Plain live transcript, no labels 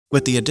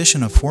with the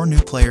addition of 4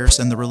 new players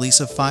and the release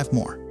of 5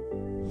 more.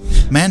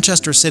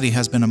 Manchester City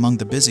has been among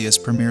the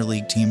busiest Premier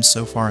League teams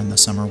so far in the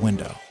summer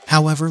window.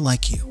 However,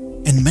 like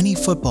you, and many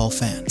football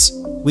fans,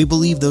 we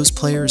believe those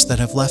players that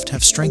have left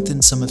have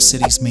strengthened some of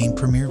City's main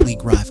Premier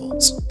League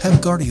rivals.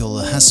 Pep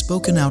Guardiola has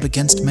spoken out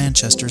against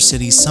Manchester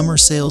City's summer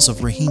sales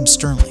of Raheem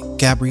Sterling,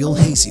 Gabriel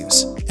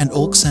Jesus, and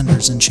Oleksandr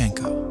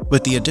Zinchenko,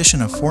 with the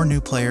addition of 4 new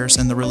players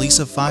and the release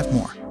of 5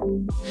 more.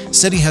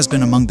 City has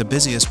been among the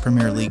busiest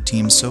Premier League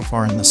teams so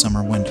far in the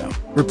summer window,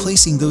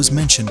 replacing those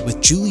mentioned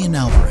with Julian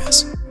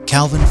Alvarez,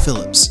 Kalvin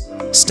Phillips,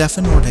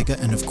 Stefan Ortega,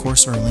 and of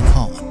course Erling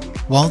Haaland.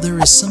 While there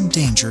is some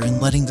danger in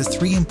letting the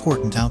 3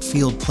 important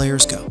outfield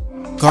players go,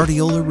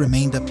 Guardiola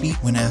remained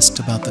upbeat when asked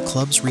about the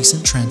club's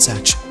recent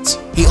transactions.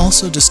 He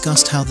also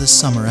discussed how this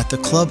summer at the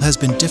club has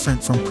been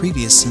different from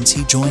previous since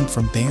he joined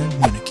from Bayern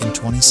Munich in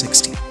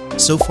 2016.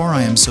 "So far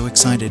I am so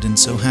excited and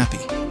so happy,"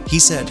 he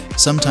said.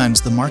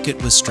 "Sometimes the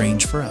market was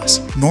strange for us.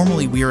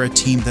 Normally we are a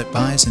team that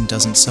buys and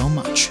doesn't sell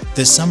much.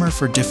 This summer,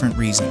 for different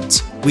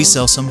reasons, we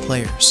sell some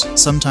players.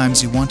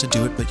 Sometimes you want to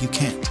do it but you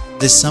can't.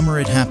 This summer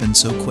it happened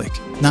so quick.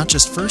 Not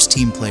just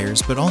first-team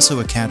players but also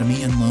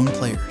academy and loan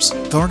players."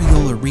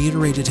 Guardiola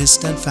reiterated his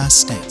steadfast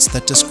stance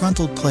that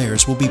disgruntled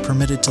players will be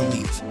permitted to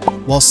leave,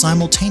 while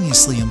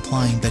simultaneously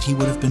implying that he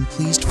would have been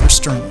pleased for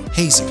Sterling,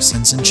 Jesus,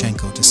 and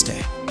Zinchenko to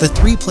stay. The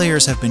 3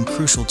 players have been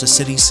crucial to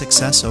City's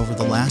success over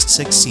the last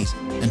 6 seasons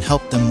and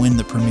helped them win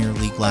the Premier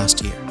League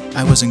last year.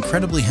 "I was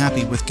incredibly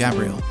happy with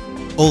Gabriel,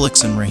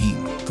 Oleksandr and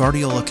Raheem,"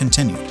 Guardiola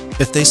continued.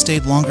 "If they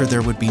stayed longer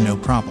there would be no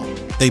problem.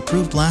 They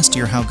proved last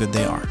year how good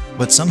they are,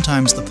 but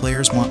sometimes the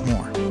players want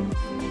more.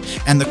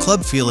 And the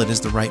club feel it is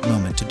the right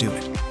moment to do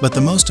it. But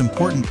the most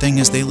important thing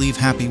is they leave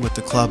happy with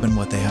the club and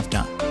what they have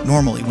done."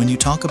 Normally, when you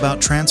talk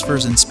about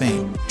transfers in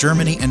Spain,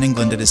 Germany, and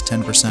England, it is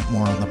 10%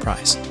 more on the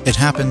price. It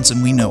happens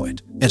and we know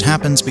it. It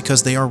happens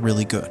because they are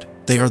really good.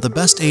 They are the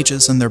best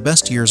ages and their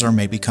best years are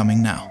maybe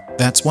coming now.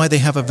 That's why they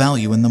have a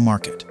value in the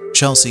market.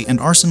 Chelsea and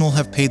Arsenal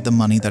have paid the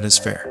money that is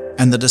fair.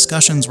 And the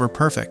discussions were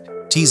perfect,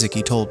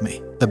 Tziki told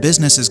me. "The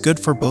business is good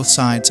for both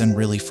sides and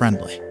really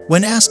friendly."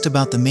 When asked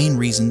about the main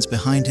reasons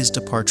behind his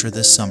departure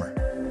this summer,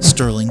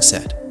 Sterling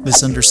said,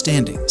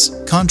 "Misunderstandings,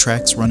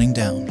 contracts running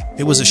down.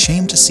 It was a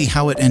shame to see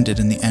how it ended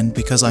in the end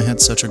because I had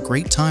such a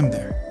great time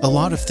there. A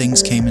lot of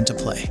things came into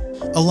play.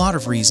 A lot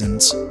of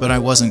reasons, but I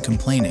wasn't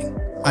complaining.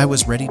 I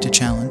was ready to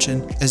challenge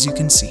and, as you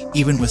can see,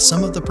 even with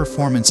some of the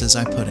performances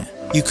I put in,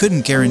 you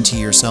couldn't guarantee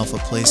yourself a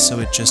place, so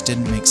it just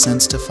didn't make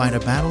sense to fight a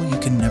battle you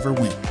can never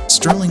win."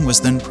 Sterling was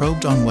then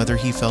probed on whether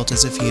he felt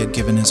as if he had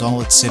given his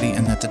all at City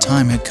and that the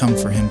time had come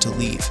for him to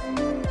leave.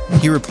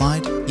 He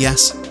replied,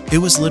 "Yes, it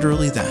was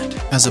literally that.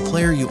 As a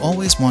player you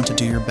always want to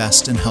do your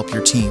best and help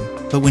your team,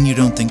 but when you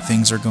don't think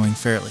things are going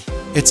fairly,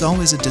 it's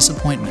always a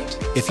disappointment.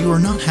 If you are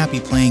not happy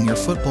playing your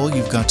football,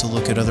 you've got to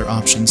look at other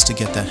options to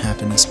get that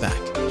happiness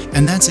back.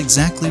 And that's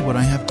exactly what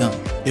I have done.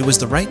 It was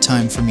the right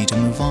time for me to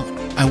move on.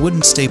 I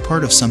wouldn't stay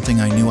part of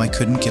something I knew I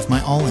couldn't give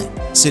my all in."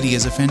 City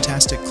is a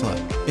fantastic club.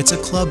 It's a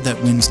club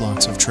that wins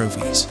lots of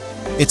trophies.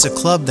 It's a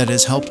club that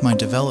has helped my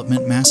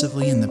development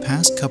massively in the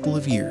past couple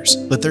of years.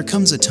 But there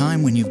comes a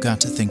time when you've got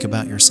to think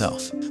about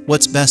yourself,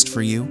 what's best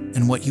for you,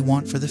 and what you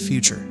want for the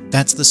future.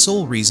 That's the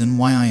sole reason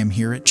why I am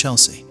here at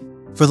Chelsea.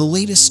 For the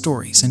latest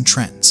stories and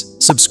trends,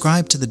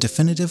 subscribe to the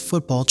definitive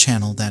football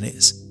channel that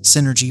is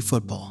Synergy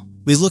Football.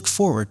 We look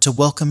forward to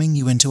welcoming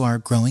you into our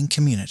growing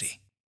community.